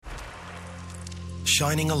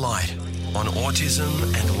shining a light on autism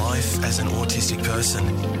and life as an autistic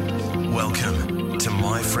person. Welcome to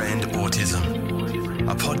My Friend Autism,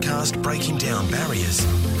 a podcast breaking down barriers,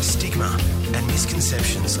 stigma, and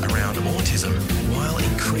misconceptions around autism while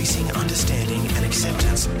increasing understanding and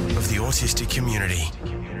acceptance of the autistic community.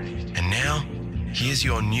 And now, here's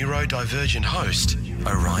your neurodivergent host,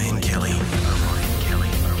 Orion Kelly.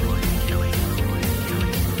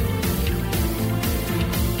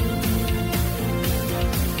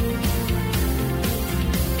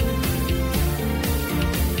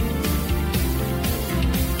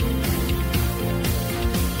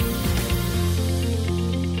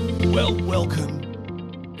 Well,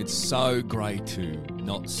 welcome. It's so great to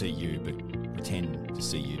not see you, but pretend to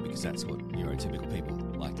see you, because that's what neurotypical people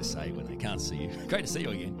like to say when they can't see you. Great to see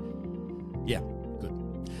you again. Yeah, good.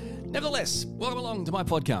 Nevertheless, welcome along to my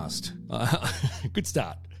podcast. Good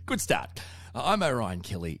start. I'm Orion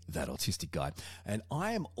Kelly, that autistic guy, and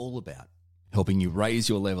I am all about helping you raise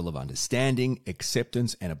your level of understanding,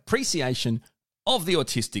 acceptance, and appreciation of the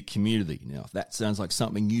autistic community. Now, if that sounds like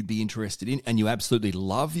something you'd be interested in and you absolutely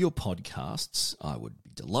love your podcasts, I would be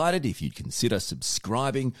delighted if you'd consider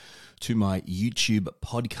subscribing to my YouTube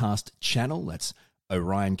podcast channel. That's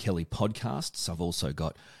Orion Kelly Podcasts. I've also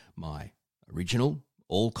got my original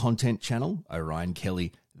all-content channel, Orion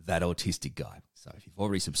Kelly, That Autistic Guy. So if you've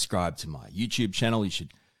already subscribed to my YouTube channel, you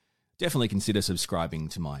should definitely consider subscribing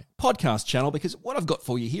to my podcast channel, because what I've got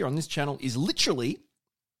for you here on this channel is literally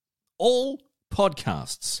all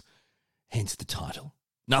podcasts, hence the title.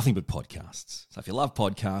 Nothing but podcasts. So if you love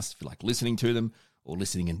podcasts, if you like listening to them or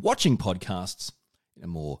listening and watching podcasts in a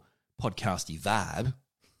more podcasty vibe,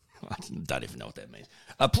 I don't even know what that means,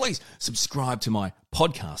 please subscribe to my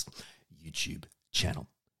podcast YouTube channel.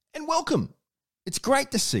 And welcome. It's great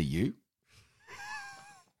to see you.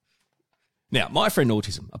 Now, My Friend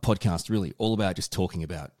Autism, a podcast really all about just talking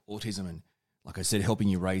about autism and, like I said, helping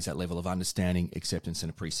you raise that level of understanding, acceptance,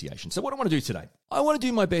 and appreciation. So what I want to do today, I want to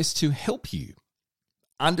do my best to help you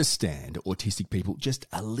understand autistic people just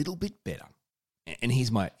a little bit better. And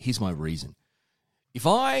here's my reason. If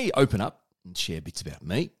I open up and share bits about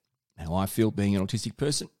me, how I feel being an autistic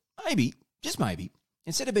person, maybe, just maybe,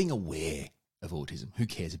 instead of being aware of autism, who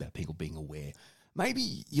cares about people being aware,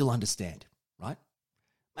 maybe you'll understand, right?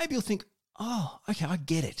 Maybe you'll think, oh, okay, I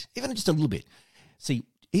get it, even just a little bit. See,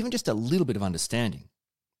 even just a little bit of understanding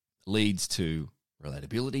leads to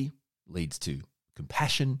relatability, leads to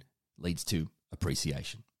compassion, leads to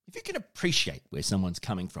appreciation. If you can appreciate where someone's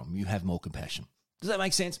coming from, you have more compassion. Does that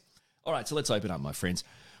make sense? All right, so let's open up, my friends.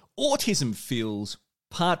 Autism Feels,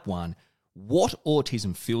 Part 1, what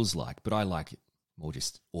autism feels like, but I like it more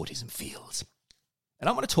just autism feels. And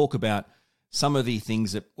I'm going to talk about some of the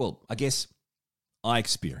things that, well, I guess I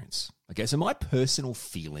experience. Okay, so my personal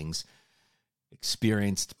feelings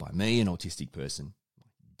experienced by me, an autistic person,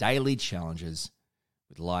 daily challenges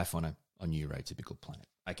with life on a neurotypical planet.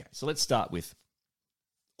 Okay, so let's start with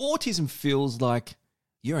autism feels like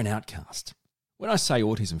you're an outcast. When I say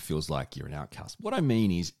autism feels like you're an outcast, what I mean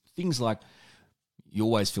is things like you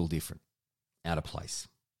always feel different, out of place,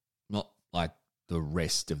 not like the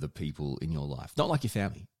rest of the people in your life, not like your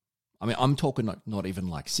family. I mean, I'm talking not even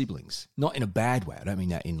like siblings, not in a bad way. I don't mean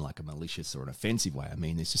that in like a malicious or an offensive way. I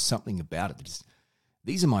mean, there's just something about it that just,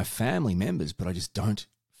 these are my family members, but I just don't,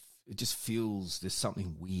 it just feels there's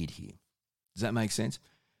something weird here. Does that make sense?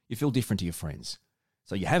 You feel different to your friends.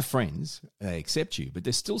 So you have friends, they accept you, but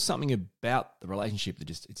there's still something about the relationship that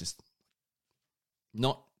it's just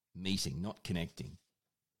not meeting, not connecting.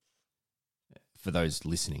 For those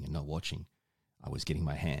listening and not watching, I was getting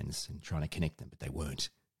my hands and trying to connect them, but they weren't.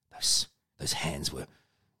 Those hands were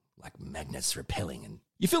like magnets repelling, and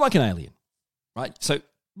you feel like an alien, right? So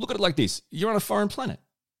look at it like this. You're on a foreign planet.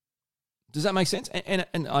 Does that make sense? And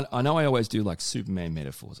I know I always do like Superman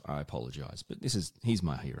metaphors. I apologize, but he's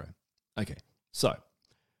my hero. Okay, so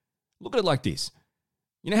look at it like this.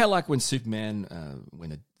 You know how like when Superman,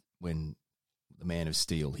 when the Man of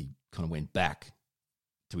Steel, he kind of went back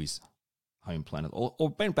to his home planet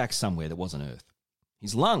or went back somewhere that wasn't Earth.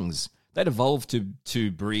 His lungs, they'd evolved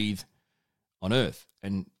to breathe on Earth,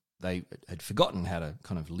 and they had forgotten how to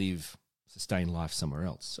kind of sustain life somewhere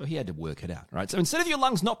else. So he had to work it out, right? So instead of your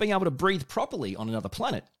lungs not being able to breathe properly on another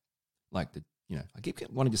planet, like I keep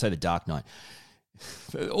wanting to say the Dark Knight,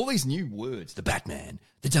 all these new words, the Batman,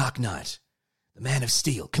 the Dark Knight, the Man of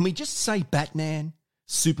Steel. Can we just say Batman,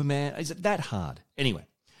 Superman? Is it that hard? Anyway,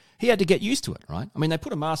 he had to get used to it, right? I mean, they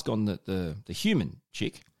put a mask on the human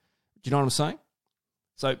chick. Do you know what I'm saying?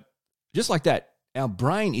 So just like that, our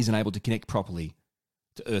brain isn't able to connect properly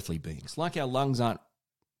to earthly beings. Like our lungs aren't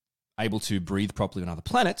able to breathe properly on other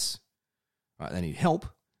planets, right? They need help.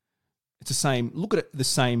 It's the same. Look at it the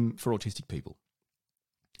same for autistic people.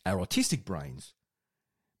 Our autistic brains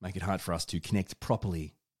make it hard for us to connect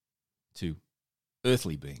properly to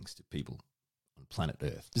earthly beings, to people on planet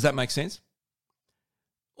Earth. Does that make sense?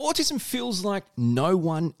 Autism feels like no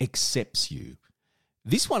one accepts you.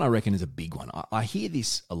 This one, I reckon, is a big one. I hear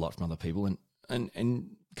this a lot from other people, and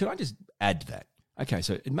can I just add to that? Okay,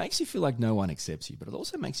 so it makes you feel like no one accepts you, but it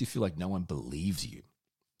also makes you feel like no one believes you.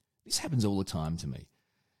 This happens all the time to me.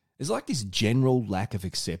 There's like this general lack of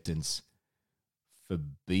acceptance for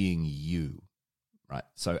being you, right?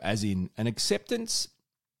 So as in an acceptance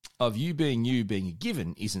of you being a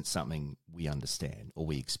given isn't something we understand or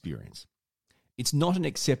we experience. It's not an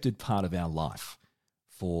accepted part of our life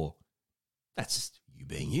for that's just you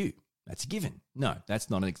being you. That's a given. No, that's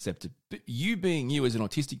not an accepted. But you being you as an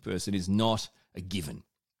autistic person is not a given.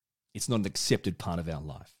 It's not an accepted part of our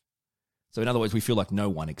life. So in other words, we feel like no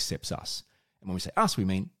one accepts us. And when we say us, we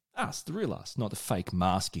mean us, the real us, not the fake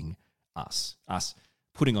masking us. Us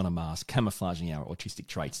putting on a mask, camouflaging our autistic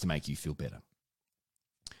traits to make you feel better.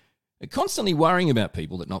 And constantly worrying about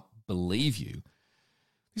people that not believe you.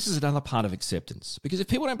 This is another part of acceptance. Because if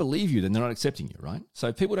people don't believe you, then they're not accepting you, right? So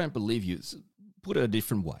if people don't believe you, put it a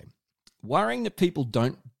different way. Worrying that people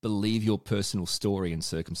don't believe your personal story and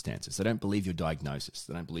circumstances. They don't believe your diagnosis.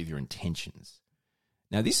 They don't believe your intentions.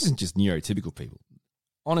 Now, this isn't just neurotypical people.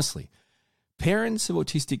 Honestly, parents of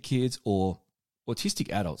autistic kids or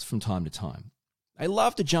autistic adults from time to time, they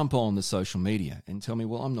love to jump on the social media and tell me,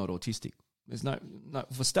 well, I'm not autistic. There's no.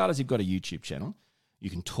 For starters, you've got a YouTube channel. You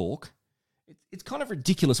can talk. It's kind of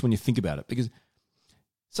ridiculous when you think about it because,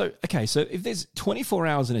 so if there's 24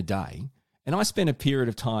 hours in a day and I spend a period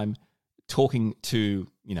of time talking to,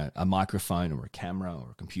 a microphone or a camera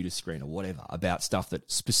or a computer screen or whatever about stuff that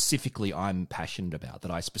specifically I'm passionate about,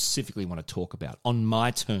 that I specifically want to talk about on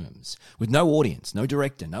my terms with no audience, no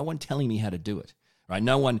director, no one telling me how to do it, right?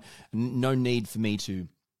 No need for me to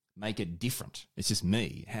make it different. It's just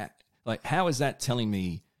me. How is that telling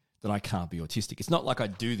me that I can't be autistic? It's not like I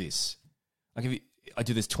do this. I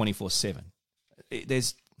do this 24/7.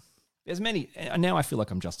 There's many, and now I feel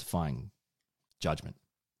like I'm justifying judgment.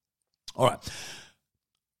 All right.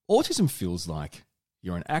 Autism feels like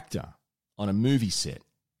you're an actor on a movie set,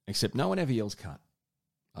 except no one ever yells cut.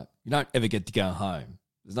 Right? You don't ever get to go home.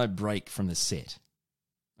 There's no break from the set.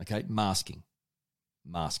 Okay? Masking.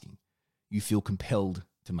 You feel compelled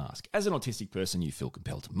to mask. As an autistic person, you feel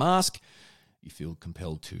compelled to mask. You feel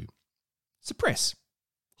compelled to suppress,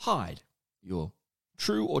 hide your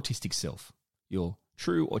true autistic self, your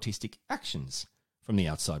true autistic actions from the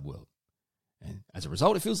outside world. And as a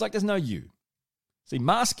result, it feels like there's no you. See,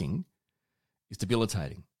 masking is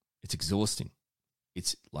debilitating. It's exhausting.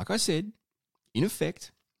 It's, like I said, in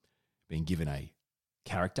effect, being given a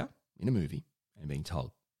character in a movie and being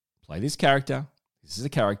told, play this character. This is a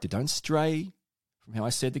character. Don't stray from how I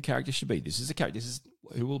said the character should be. This is a character. This is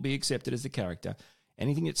who will be accepted as the character.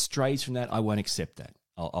 Anything that strays from that, I won't accept that.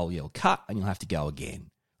 I'll yell cut and you'll have to go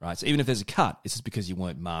again. Right? So even if there's a cut, it's just because you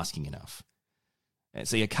weren't masking enough. And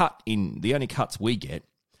see, the only cuts we get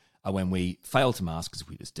are when we fail to mask because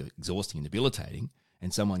we're just exhausting and debilitating,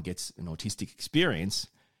 and someone gets an autistic experience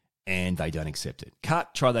and they don't accept it.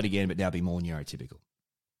 Cut, try that again, but now be more neurotypical.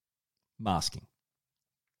 Masking.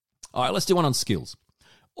 All right, let's do one on skills.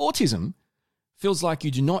 Autism feels like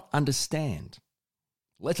you do not understand,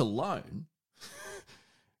 let alone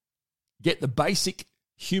get the basic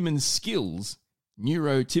human skills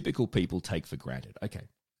neurotypical people take for granted. Okay,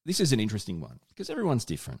 this is an interesting one because everyone's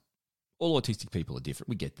different. All autistic people are different.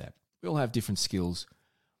 We get that. We all have different skills.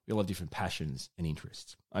 We all have different passions and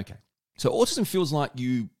interests. Okay, so autism feels like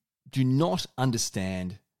you do not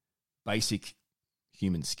understand basic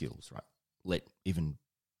human skills, right? Let even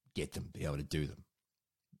get them, be able to do them.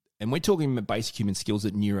 And we're talking about basic human skills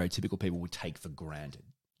that neurotypical people would take for granted.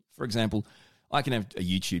 For example, I can have a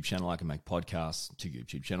YouTube channel, I can make podcasts, 2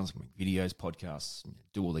 YouTube channels, I can make videos, podcasts,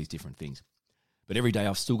 do all these different things. But every day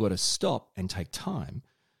I've still got to stop and take time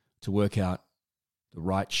to work out the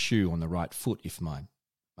right shoe on the right foot if my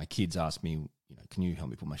kids ask me, can you help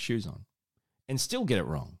me put my shoes on? And still get it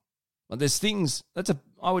wrong. Like there's things,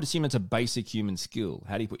 I would assume it's a basic human skill.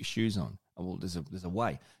 How do you put your shoes on? Oh, well, there's a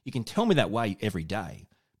way. You can tell me that way every day,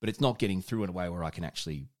 but it's not getting through in a way where I can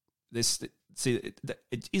actually, it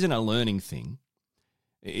isn't a learning thing.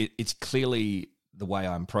 It's clearly the way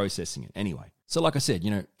I'm processing it anyway. So like I said,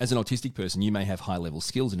 as an autistic person, you may have high-level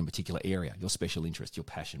skills in a particular area, your special interest, your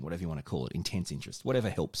passion, whatever you want to call it, intense interest, whatever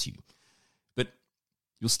helps you. But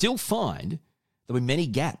you'll still find there'll be many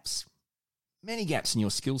gaps in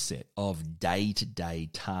your skill set of day-to-day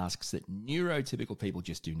tasks that neurotypical people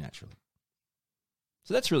just do naturally.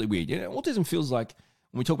 So that's really weird. Autism feels like,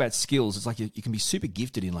 when we talk about skills, it's like you can be super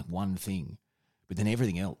gifted in like one thing, but then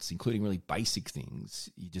everything else, including really basic things,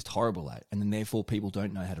 you're just horrible at. And then therefore people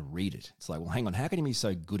don't know how to read it. It's like, well, hang on, how can you be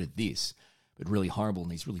so good at this, but really horrible in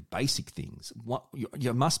these really basic things?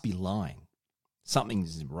 You must be lying. Something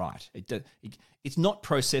isn't right. It's not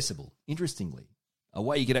processable, interestingly. A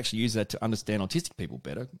way you could actually use that to understand autistic people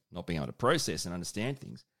better, not being able to process and understand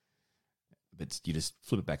things. But you just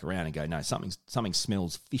flip it back around and go, no, something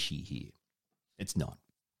smells fishy here. It's not.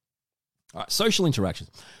 All right, social interactions.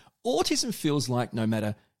 Autism feels like no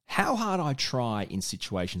matter how hard I try in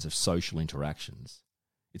situations of social interactions,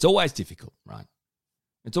 it's always difficult, right?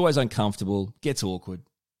 It's always uncomfortable, gets awkward,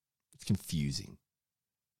 it's confusing.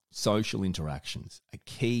 Social interactions, a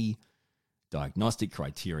key diagnostic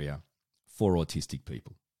criteria for autistic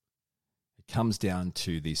people. It comes down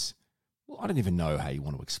to this, well, I don't even know how you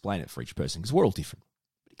want to explain it for each person because we're all different.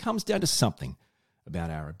 But it comes down to something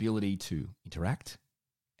about our ability to interact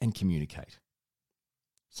and communicate.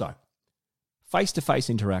 So, face-to-face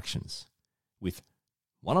interactions with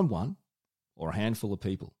one-on-one or a handful of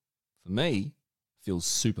people, for me, feels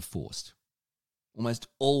super forced. Almost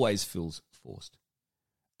always feels forced.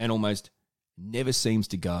 And almost never seems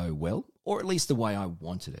to go well, or at least the way I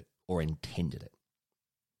wanted it or intended it.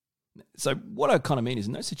 So what I kind of mean is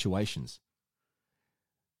in those situations,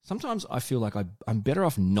 sometimes I feel like I'm better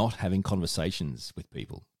off not having conversations with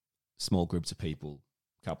people, small groups of people,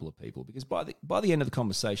 couple of people, because by the end of the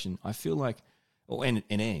conversation, I feel like, and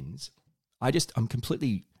it ends, I'm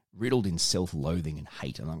completely riddled in self-loathing and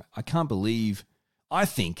hate. And I can't believe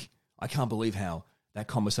how that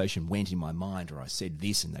conversation went in my mind, or I said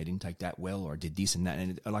this and they didn't take that well, or I did this and that.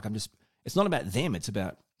 And it's not about them. It's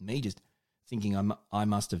about me just thinking I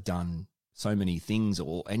must have done so many things,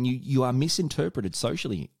 and you are misinterpreted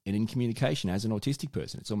socially and in communication as an autistic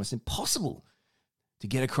person. It's almost impossible to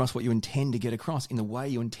get across what you intend to get across in the way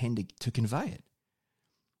you intend to convey it.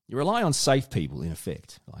 You rely on safe people, in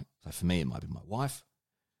effect. So for me, it might be my wife.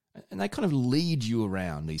 And they kind of lead you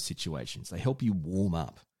around these situations. They help you warm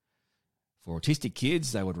up. For autistic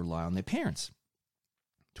kids, they would rely on their parents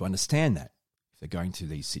to understand that if they're going through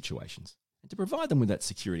these situations, and to provide them with that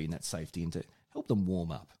security and that safety, and to help them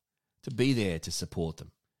warm up, to be there to support them.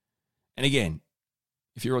 And again,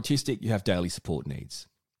 if you're autistic, you have daily support needs.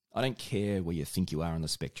 I don't care where you think you are on the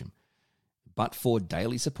spectrum, but for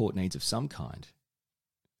daily support needs of some kind,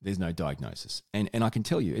 there's no diagnosis. And I can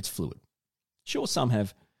tell you, it's fluid. Sure, some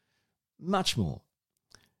have much more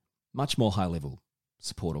high-level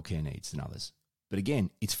support or care needs than others. But again,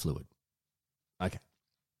 it's fluid. Okay.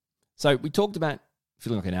 So we talked about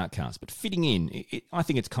feeling like an outcast, but fitting in, I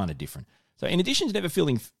think it's kind of different. So in addition to never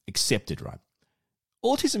feeling accepted, right,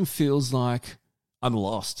 autism feels like I'm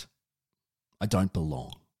lost. I don't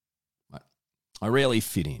belong. Right? I rarely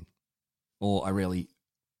fit in, or I rarely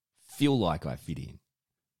feel like I fit in.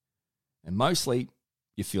 And mostly,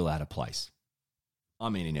 you feel out of place. I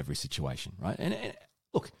mean, in every situation, right? And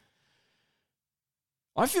look,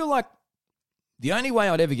 I feel like the only way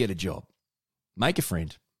I'd ever get a job, make a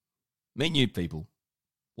friend, meet new people,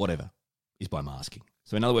 whatever, is by masking.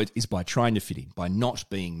 So in other words, is by trying to fit in, by not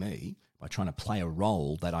being me, by trying to play a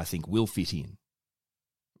role that I think will fit in,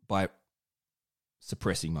 by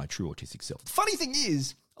suppressing my true autistic self. The funny thing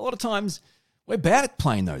is, a lot of times, we're bad at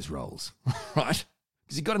playing those roles, right?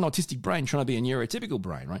 Because you've got an autistic brain trying to be a neurotypical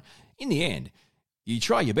brain, right? In the end, you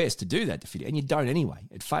try your best to do that to fit in, and you don't anyway.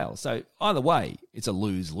 It fails. So either way, it's a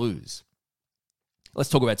lose-lose. Let's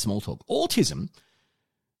talk about small talk. Autism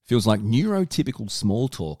feels like neurotypical small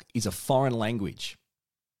talk is a foreign language.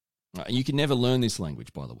 And you can never learn this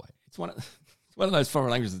language, by the way. It's one of those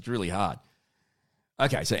foreign languages that's really hard.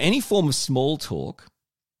 Okay, so any form of small talk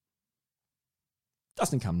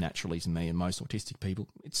doesn't come naturally to me and most autistic people.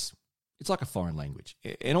 It's like a foreign language.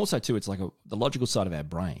 And also, too, it's like the logical side of our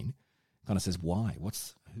brain kind of says, why?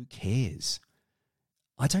 Who cares?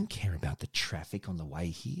 I don't care about the traffic on the way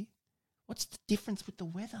here. What's the difference with the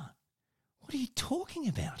weather? What are you talking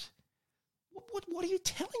about? What are you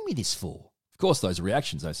telling me this for? Of course, those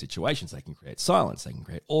reactions, those situations, they can create silence, they can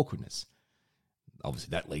create awkwardness.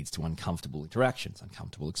 Obviously, that leads to uncomfortable interactions,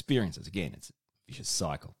 uncomfortable experiences. Again, it's a vicious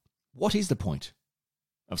cycle. What is the point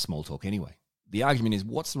of small talk anyway? The argument is,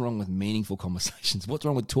 what's wrong with meaningful conversations? What's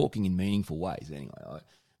wrong with talking in meaningful ways anyway?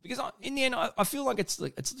 Because in the end, I feel like it's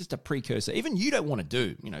just a precursor. Even you don't want to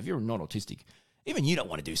do, if you're not autistic, even you don't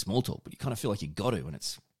want to do small talk, but you kind of feel like you got to, and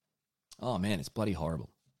it's bloody horrible.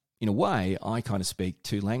 In a way, I kind of speak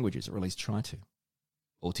two languages, or at least try to.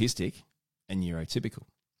 Autistic and neurotypical.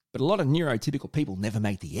 But a lot of neurotypical people never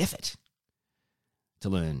make the effort to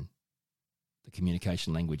learn the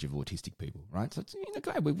communication language of autistic people, right? So,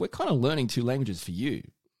 great. We're kind of learning two languages for you.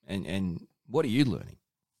 And what are you learning?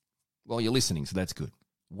 Well, you're listening, so that's good.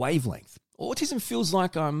 Wavelength. Autism feels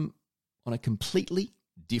like I'm on a completely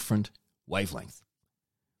different wavelength.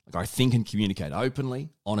 Like I think and communicate openly,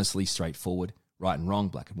 honestly, straightforward, right and wrong,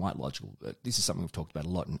 black and white, logical. This is something we've talked about a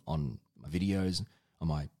lot on my videos, on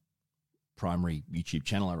my primary YouTube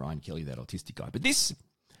channel, Orion Kelly, That Autistic Guy. But this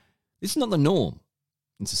is not the norm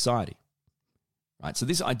in society, right? So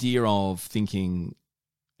this idea of thinking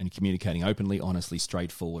and communicating openly, honestly,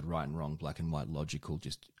 straightforward, right and wrong, black and white, logical,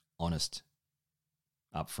 just honest,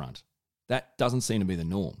 upfront, that doesn't seem to be the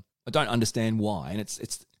norm. I don't understand why, and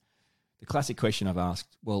it's the classic question I've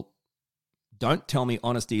asked. Well, don't tell me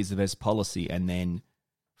honesty is the best policy and then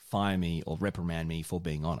fire me or reprimand me for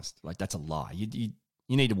being honest. Like, that's a lie. You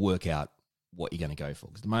need to work out what you're going to go for,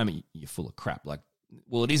 because at the moment you're full of crap. Like,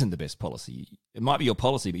 well, it isn't the best policy. It might be your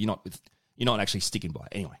policy, but you're not actually sticking by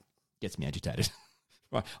it. Anyway, gets me agitated.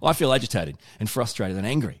 Right? I feel agitated and frustrated and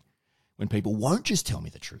angry when people won't just tell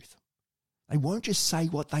me the truth. They won't just say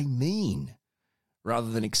what they mean,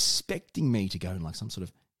 rather than expecting me to go in like some sort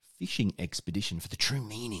of fishing expedition for the true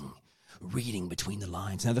meaning, reading between the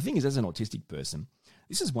lines. Now, the thing is, as an autistic person,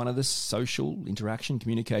 this is one of the social interaction,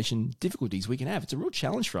 communication difficulties we can have. It's a real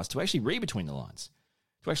challenge for us to actually read between the lines,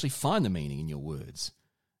 to actually find the meaning in your words.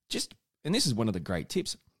 And this is one of the great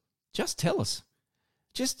tips, just tell us.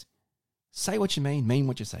 Just say what you mean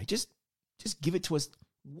what you say. Just give it to us.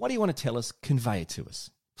 What do you want to tell us? Convey it to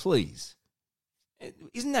us, please.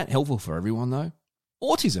 Isn't that helpful for everyone, though?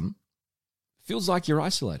 Autism feels like you're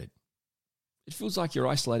isolated. It feels like you're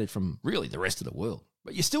isolated from really the rest of the world,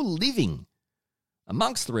 but you're still living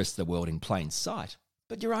amongst the rest of the world in plain sight,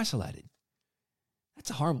 but you're isolated.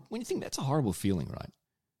 When you think that's a horrible feeling, right?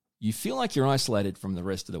 You feel like you're isolated from the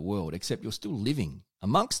rest of the world, except you're still living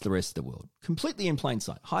amongst the rest of the world, completely in plain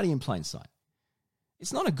sight, hiding in plain sight.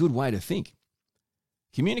 It's not a good way to think.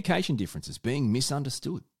 Communication differences, being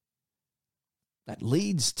misunderstood, that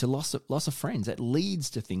leads to loss of friends. That leads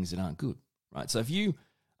to things that aren't good, right? So if you're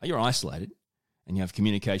isolated and you have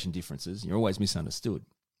communication differences, you're always misunderstood,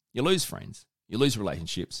 you lose friends, you lose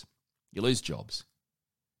relationships, you lose jobs.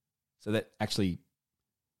 So that actually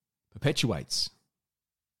perpetuates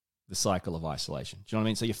the cycle of isolation. Do you know what I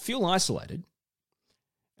mean? So you feel isolated,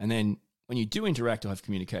 and then when you do interact or have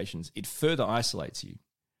communications, it further isolates you,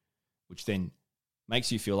 which then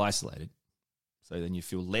makes you feel isolated. So then you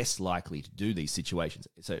feel less likely to do these situations.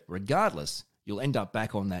 So regardless, you'll end up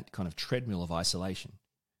back on that kind of treadmill of isolation,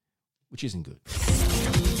 which isn't good.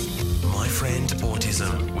 My Friend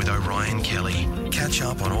Autism with Orion Kelly. Catch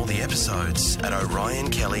up on all the episodes at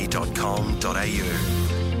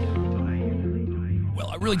orionkelly.com.au. Well,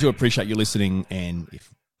 I really do appreciate you listening and,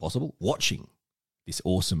 if possible, watching this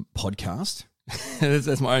awesome podcast.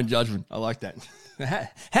 That's my own judgment. I like that.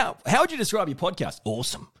 How would you describe your podcast?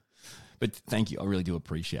 Awesome. But thank you. I really do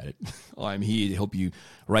appreciate it. I'm here to help you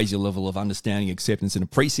raise your level of understanding, acceptance, and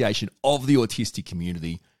appreciation of the autistic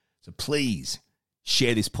community. So please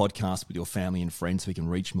share this podcast with your family and friends so we can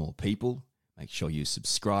reach more people. Make sure you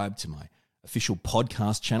subscribe to my official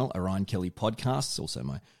podcast channel, Orion Kelly Podcasts. Also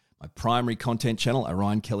my primary content channel,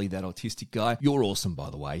 Orion Kelly, That Autistic Guy. You're awesome,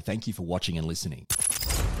 by the way. Thank you for watching and listening.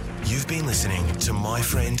 You've been listening to My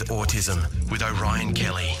Friend Autism with Orion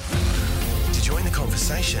Kelly. To join the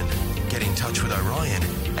conversation, get in touch with Orion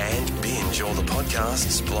and binge all the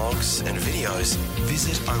podcasts, blogs and videos,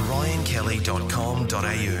 visit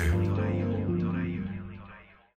orionkelly.com.au.